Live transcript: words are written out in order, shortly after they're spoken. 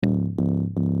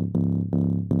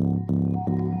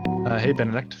Hey,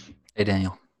 Benedict. Hey,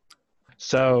 Daniel.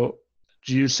 So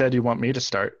you said you want me to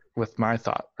start with my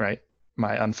thought, right?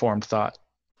 My unformed thought.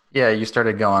 Yeah, you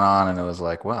started going on, and it was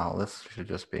like, wow, this should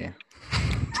just be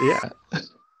Yeah.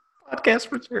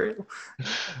 podcast material.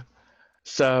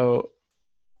 So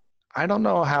I don't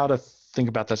know how to think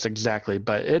about this exactly,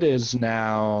 but it is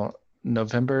now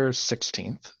November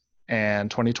 16th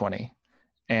and 2020.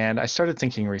 And I started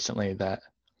thinking recently that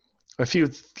a few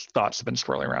thoughts have been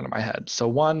swirling around in my head. So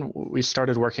one, we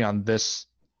started working on this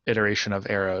iteration of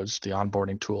Arrows, the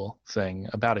onboarding tool thing,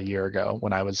 about a year ago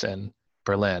when I was in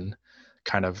Berlin,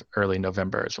 kind of early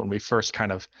November is when we first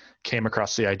kind of came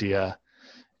across the idea.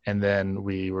 And then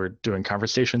we were doing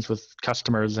conversations with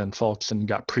customers and folks and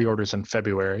got pre-orders in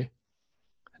February.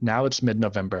 Now it's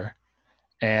mid-November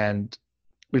and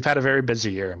we've had a very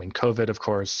busy year. I mean, COVID, of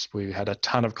course, we had a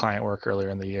ton of client work earlier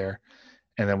in the year.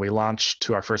 And then we launched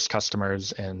to our first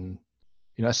customers in,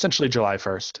 essentially July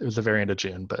 1st. It was the very end of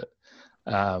June, but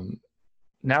um,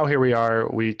 now here we are.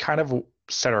 We kind of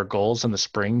set our goals in the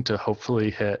spring to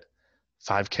hopefully hit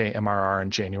 5K MRR in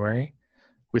January.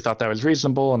 We thought that was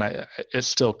reasonable, and it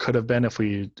still could have been if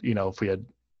we had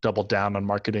doubled down on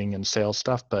marketing and sales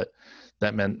stuff. But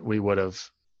that meant it would have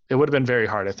been very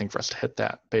hard, I think, for us to hit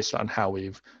that based on how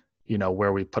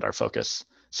where we put our focus.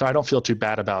 So I don't feel too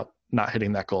bad about not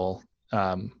hitting that goal,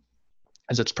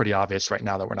 as it's pretty obvious right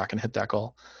now that we're not going to hit that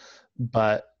goal.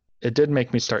 But it did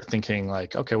make me start thinking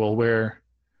like, okay, well,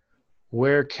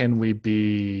 where can we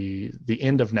be the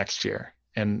end of next year?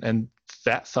 And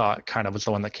that thought kind of was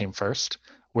the one that came first.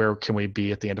 Where can we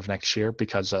be at the end of next year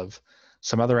because of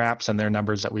some other apps and their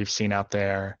numbers that we've seen out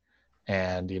there,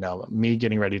 and me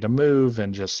getting ready to move,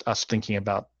 and just us thinking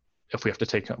about if we have to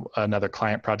take another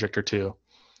client project or two.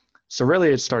 So really,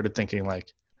 it started thinking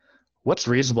like, what's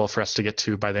reasonable for us to get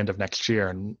to by the end of next year,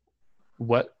 and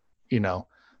what you know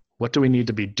what do we need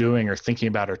to be doing or thinking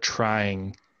about or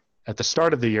trying at the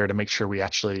start of the year to make sure we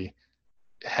actually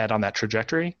head on that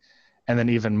trajectory. And then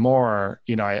even more,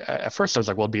 at first I was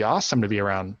like, well, it'd be awesome to be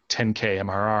around 10K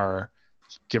MRR,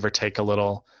 give or take a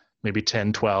little, maybe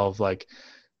 10, 12. Like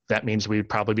that means we'd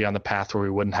probably be on the path where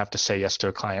we wouldn't have to say yes to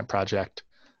a client project.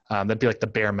 That'd be like the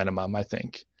bare minimum, I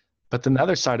think. But then the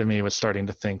other side of me was starting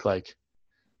to think like,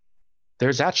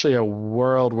 there's actually a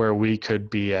world where we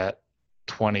could be at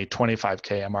 20,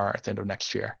 25K MRR at the end of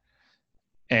next year.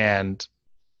 And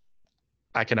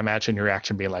I can imagine your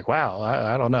reaction being like, wow,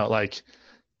 I don't know. Like,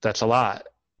 that's a lot.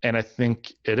 And I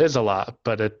think it is a lot,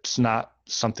 but it's not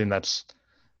something that's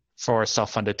for a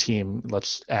self-funded team,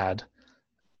 let's add,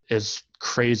 is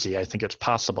crazy. I think it's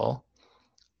possible,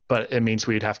 but it means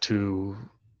we'd have to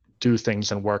do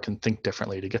things and work and think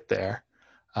differently to get there,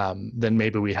 than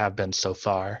maybe we have been so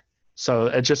far.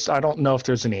 So I don't know if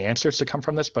there's any answers to come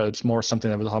from this, but it's more something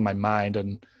that was on my mind.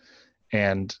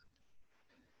 And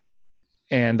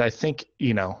I think,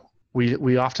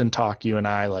 we often talk, you and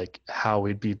I, like how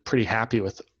we'd be pretty happy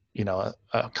with, a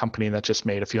company that just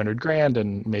made a few $100,000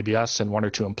 and maybe us and one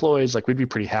or two employees, like we'd be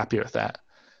pretty happy with that.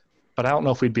 But I don't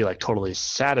know if we'd be like totally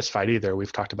satisfied either.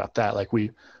 We've talked about that. Like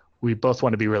we both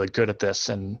want to be really good at this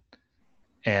and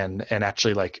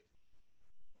actually like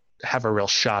have a real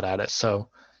shot at it. So,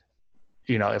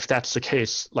 if that's the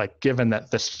case, like given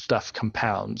that this stuff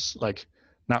compounds, like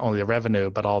not only the revenue,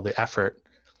 but all the effort,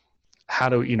 how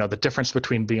do the difference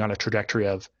between being on a trajectory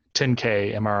of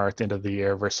 10K MRR at the end of the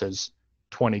year versus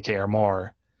 20K or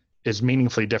more is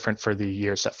meaningfully different for the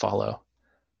years that follow.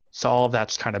 So all of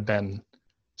that's kind of been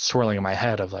swirling in my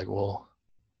head of like, well,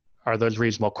 are those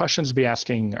reasonable questions to be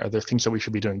asking? Are there things that we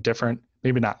should be doing different?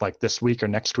 Maybe not like this week or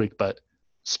next week, but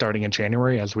starting in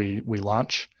January as we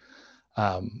launch,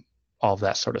 all of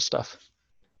that sort of stuff.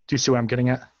 Do you see what I'm getting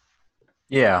at?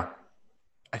 Yeah,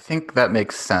 I think that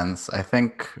makes sense.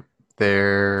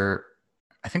 There,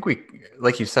 I think we,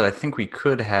 like you said, I think we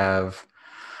could have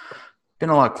been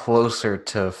a lot closer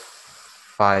to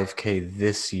 5K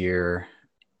this year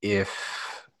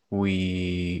if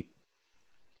we,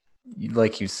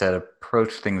 like you said,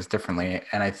 approach things differently.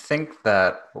 And I think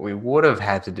that what we would have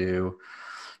had to do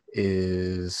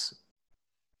is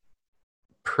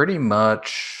pretty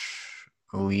much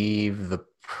leave the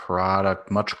product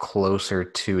much closer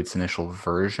to its initial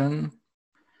version.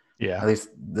 Yeah. At least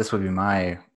this would be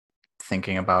my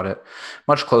thinking about it.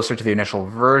 Much closer to the initial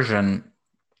version,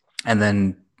 and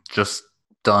then just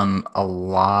done a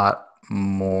lot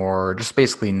more, just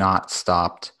basically not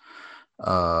stopped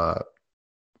uh,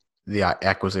 the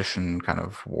acquisition kind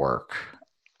of work.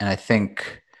 And I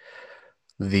think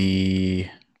the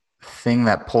thing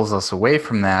that pulls us away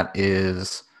from that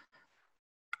is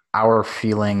our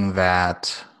feeling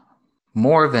that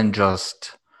more than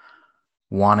just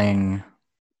wanting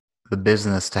the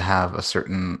business to have a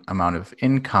certain amount of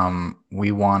income,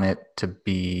 we want it to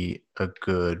be a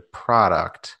good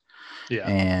product. Yeah.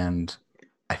 And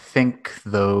I think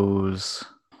those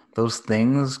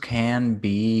things can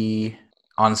be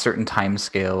on certain time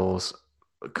scales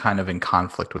kind of in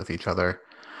conflict with each other.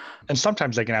 And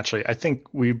sometimes they can actually, I think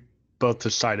we both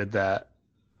decided that,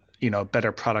 a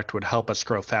better product would help us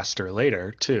grow faster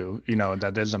later too.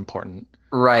 That is important.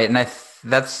 Right. And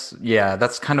that's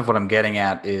kind of what I'm getting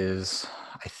at is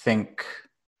I think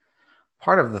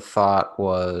part of the thought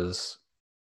was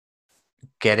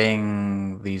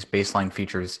getting these baseline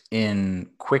features in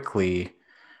quickly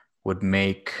would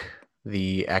make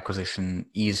the acquisition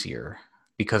easier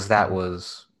because that Mhm.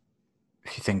 was,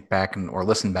 if you think back or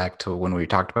listen back to when we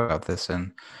talked about this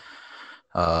in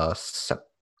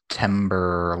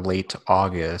September, late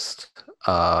August,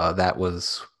 that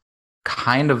was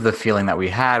kind of the feeling that we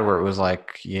had where it was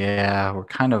like, yeah, we're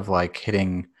kind of like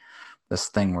hitting this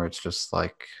thing where it's just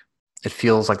like, it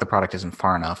feels like the product isn't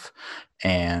far enough.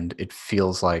 And it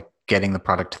feels like getting the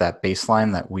product to that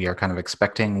baseline that we are kind of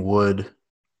expecting would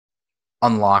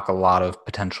unlock a lot of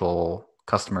potential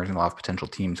customers and a lot of potential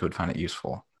teams who would find it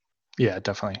useful. Yeah,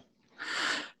 definitely.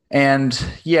 And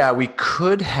yeah, we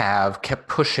could have kept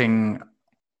pushing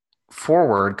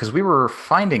forward because we were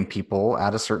finding people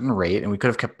at a certain rate, and we could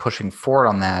have kept pushing forward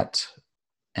on that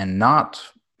and not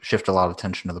shift a lot of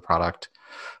attention to the product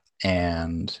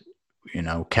and,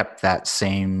 kept that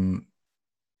same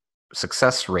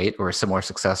success rate or a similar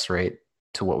success rate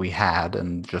to what we had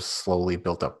and just slowly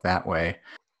built up that way.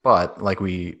 But like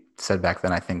we said back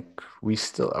then, I think we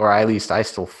still, or at least I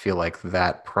still feel like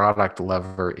that product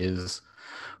lever is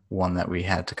one that we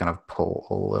had to kind of pull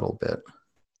a little bit.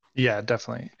 Yeah,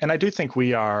 definitely. And I do think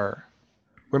we're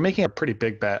making a pretty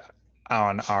big bet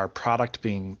on our product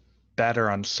being better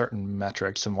on certain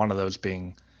metrics, and one of those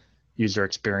being user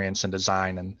experience and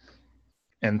design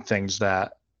and things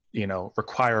that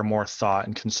require more thought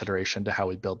and consideration to how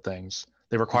we build things.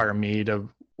 They require me to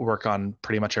work on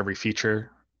pretty much every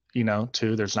feature,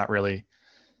 too. There's not really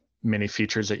many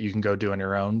features that you can go do on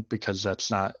your own because that's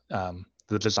not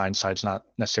the design side's not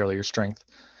necessarily your strength.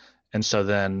 And so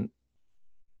then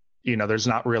there's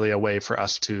not really a way for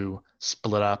us to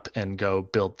split up and go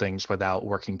build things without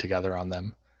working together on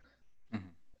them. Mm-hmm.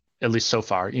 At least so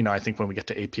far. I think when we get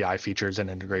to API features and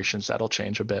integrations, that'll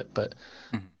change a bit. But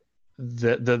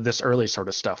Mm-hmm. this early sort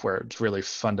of stuff where it's really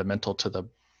fundamental to the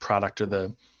product or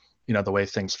the way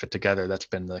things fit together, that's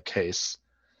been the case.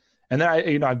 And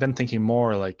then I've been thinking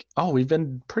more like, oh, we've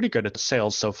been pretty good at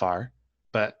sales so far,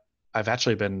 but I've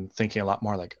actually been thinking a lot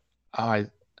more like, oh,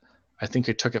 I think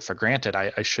I took it for granted.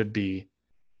 I should be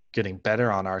getting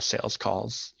better on our sales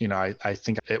calls. I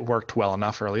think it worked well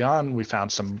enough early on. We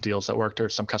found some deals that worked or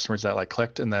some customers that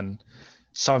clicked, and then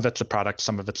some of it's the product,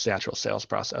 some of it's the actual sales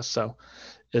process. So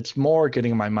it's more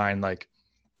getting in my mind like,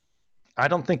 I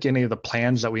don't think any of the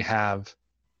plans that we have,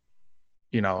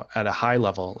 at a high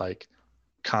level, like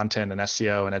content and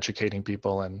SEO and educating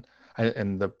people and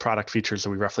the product features that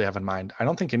we roughly have in mind, I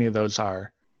don't think any of those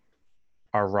are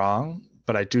wrong.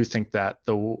 But I do think that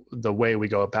the way we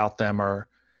go about them, or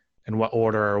in what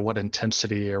order or what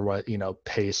intensity or what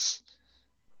pace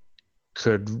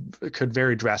could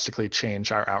very drastically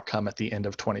change our outcome at the end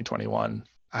of 2021.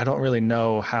 I don't really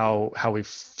know how we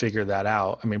figure that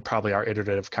out. I mean, probably our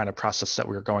iterative kind of process that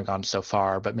we're going on so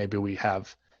far, but maybe we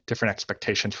have different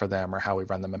expectations for them, or how we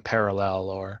run them in parallel,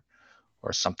 or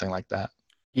something like that.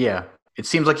 Yeah. It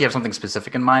seems like you have something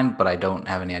specific in mind, but I don't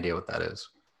have any idea what that is.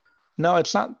 No,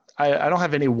 it's not. I don't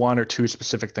have any one or two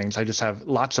specific things. I just have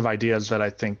lots of ideas that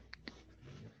I think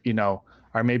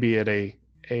are maybe at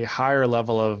a higher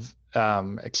level of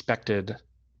expected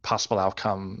possible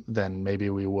outcome than maybe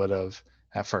we would have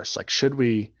at first. Like, should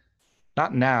we,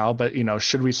 not now, but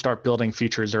should we start building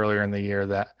features earlier in the year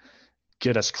that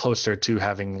get us closer to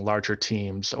having larger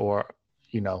teams, or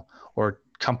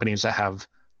companies that have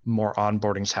more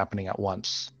onboardings happening at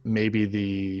once? Maybe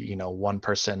the one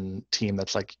person team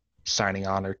that's signing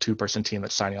on, or two-person team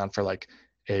that's signing on for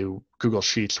a Google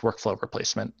Sheets workflow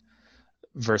replacement,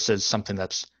 versus something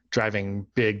that's driving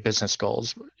big business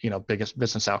goals, biggest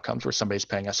business outcomes where somebody's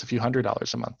paying us a few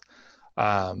 $100s a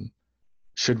month.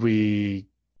 Should we,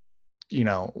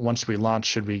 once we launch,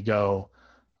 should we go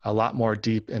a lot more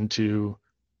deep into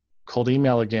cold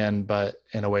email again, but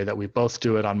in a way that we both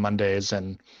do it on Mondays,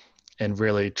 and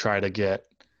really try to get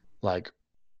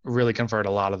really convert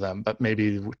a lot of them? But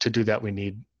maybe to do that, we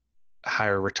need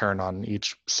higher return on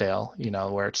each sale,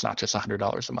 where it's not just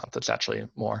 $100 a month, it's actually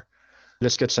more.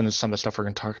 This gets into some of the stuff we're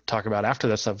going to talk about after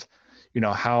this of,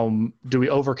 how do we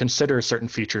over consider certain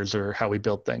features or how we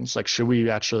build things? Should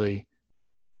we actually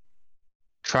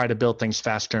try to build things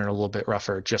faster and a little bit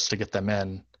rougher just to get them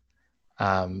in,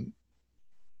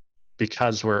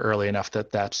 because we're early enough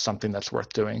that that's something that's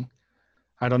worth doing.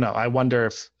 I don't know. I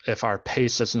wonder if our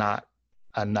pace is not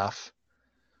enough,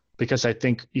 because I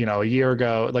think, a year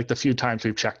ago, like the few times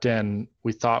we've checked in,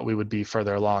 we thought we would be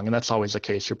further along, and that's always the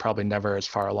case. You're probably never as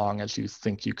far along as you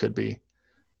think you could be.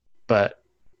 But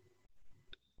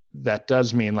that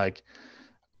does mean, like,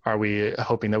 are we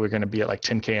hoping that we're going to be at like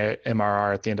 10K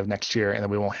MRR at the end of next year, and then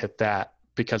we won't hit that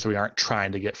because we aren't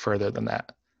trying to get further than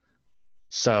that?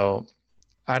 So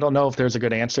I don't know if there's a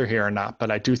good answer here or not,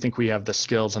 but I do think we have the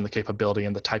skills and the capability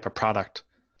and the type of product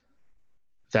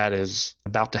that is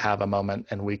about to have a moment,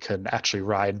 and we could actually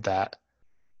ride that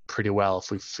pretty well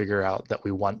if we figure out that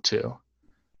we want to,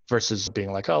 versus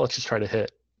being like, oh, let's just try to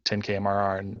hit 10K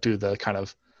MRR and do the kind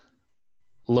of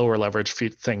lower leverage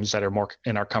things that are more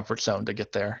in our comfort zone to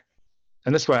get there.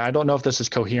 And this way, I don't know if this is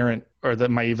coherent, or that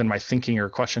my thinking or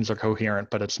questions are coherent,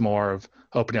 but it's more of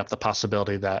opening up the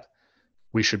possibility that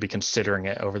we should be considering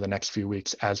it over the next few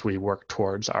weeks as we work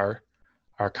towards our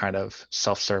kind of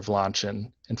self-serve launch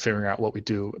and figuring out what we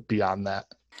do beyond that.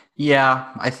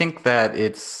 Yeah, I think that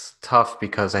it's tough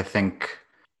because I think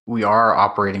we are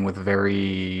operating with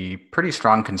pretty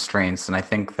strong constraints. And I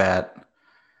think that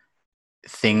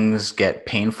things get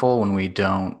painful when we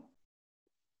don't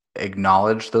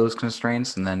acknowledge those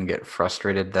constraints and then get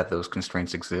frustrated that those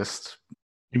constraints exist.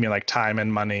 You mean like time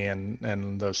and money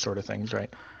and those sort of things,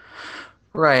 right?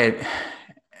 Right.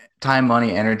 Time,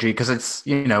 money, energy, because it's,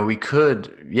 we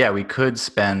could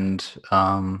spend,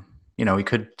 we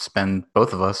could spend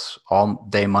both of us all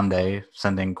day Monday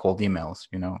sending cold emails.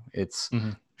 It's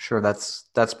sure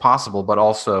that's possible, but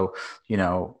also,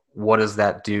 what does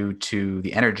that do to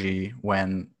the energy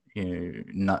when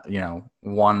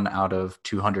one out of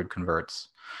 200 converts?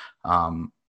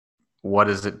 What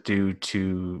does it do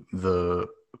to the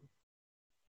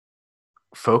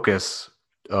focus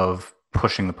of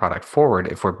pushing the product forward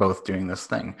if we're both doing this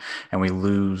thing and we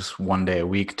lose one day a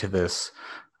week to this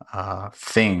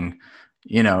thing,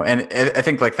 and I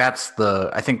think like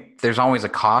I think there's always a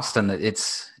cost, and I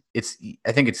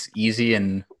think it's easy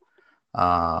in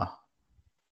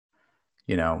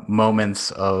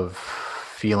moments of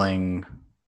feeling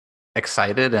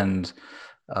excited and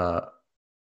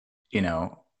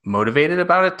motivated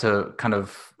about it to kind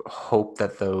of hope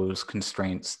that those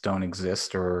constraints don't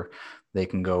exist or they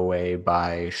can go away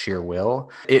by sheer will.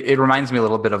 It reminds me a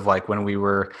little bit of like when we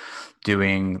were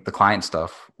doing the client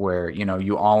stuff where,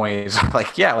 you always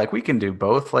like, yeah, like we can do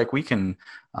both. Like we can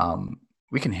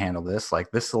handle this, like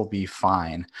this will be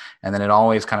fine. And then it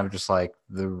always kind of just like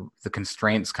the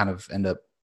constraints kind of end up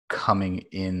coming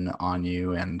in on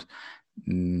you and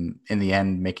in the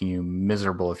end making you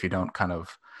miserable if you don't kind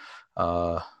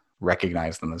of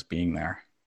recognize them as being there.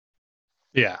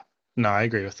 Yeah, no, I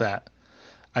agree with that.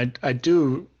 I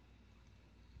do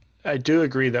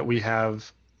agree that we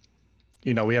have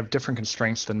different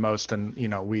constraints than most, and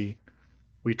we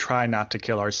try not to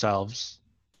kill ourselves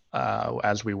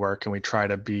as we work, and we try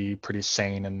to be pretty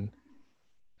sane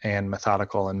and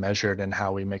methodical and measured in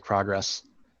how we make progress.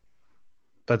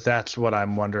 But that's what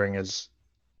I'm wondering is,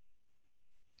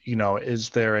 is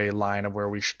there a line of where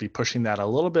we should be pushing that a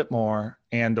little bit more,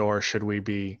 and or should we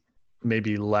be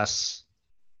maybe less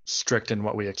strict in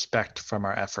what we expect from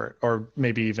our effort, or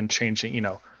maybe even changing,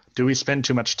 do we spend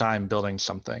too much time building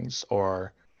some things,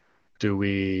 or do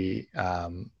we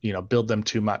build them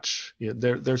too much?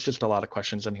 There's just a lot of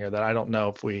questions in here that I don't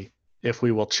know if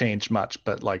we will change much,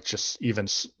 but like just even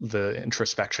the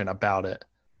introspection about it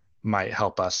might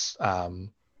help us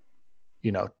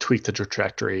tweak the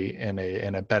trajectory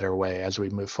in a better way as we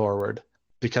move forward.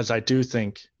 Because I do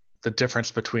think the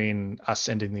difference between us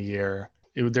ending the year,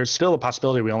 there's still a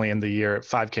possibility we only end the year at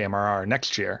 5K MRR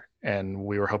next year, and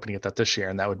we were hoping to get that this year,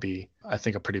 and that would be, I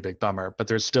think, a pretty big bummer. But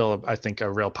there's still, I think,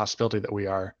 a real possibility that we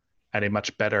are at a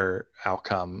much better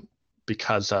outcome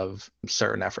because of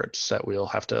certain efforts that we'll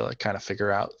have to kind of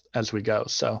figure out as we go.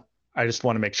 So I just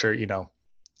want to make sure,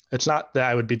 it's not that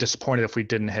I would be disappointed if we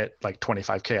didn't hit like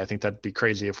 25K. I think that'd be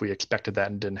crazy if we expected that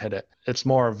and didn't hit it. It's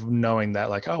more of knowing that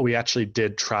like, oh, we actually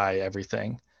did try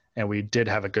everything and we did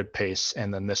have a good pace.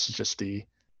 And then this is just the,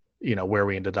 where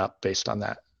we ended up based on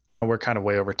that. We're kind of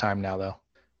way over time now, though.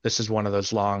 This is one of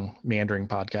those long meandering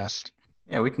podcasts.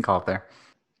 Yeah, we can call it there.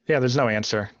 Yeah, there's no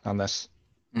answer on this.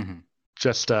 Mm-hmm.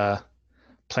 Just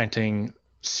planting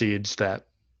seeds that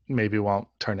maybe won't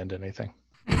turn into anything.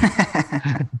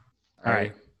 All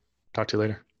right. Talk to you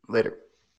later. Later.